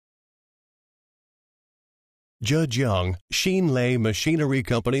Judge Young, Sheen-Lay Machinery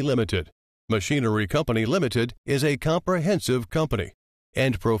Company Limited. Machinery Company Limited is a comprehensive company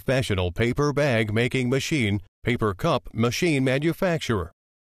and professional paper bag making machine, paper cup machine manufacturer.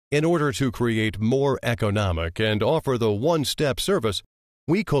 In order to create more economic and offer the one-step service,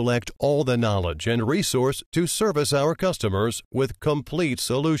 we collect all the knowledge and resource to service our customers with complete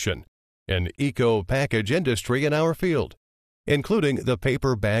solution, an eco-package industry in our field, including the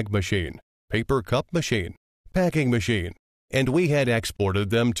paper bag machine, paper cup machine, packing machine, and we had exported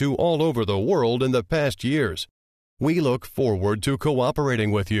them to all over the world in the past years. We look forward to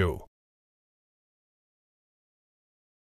cooperating with you.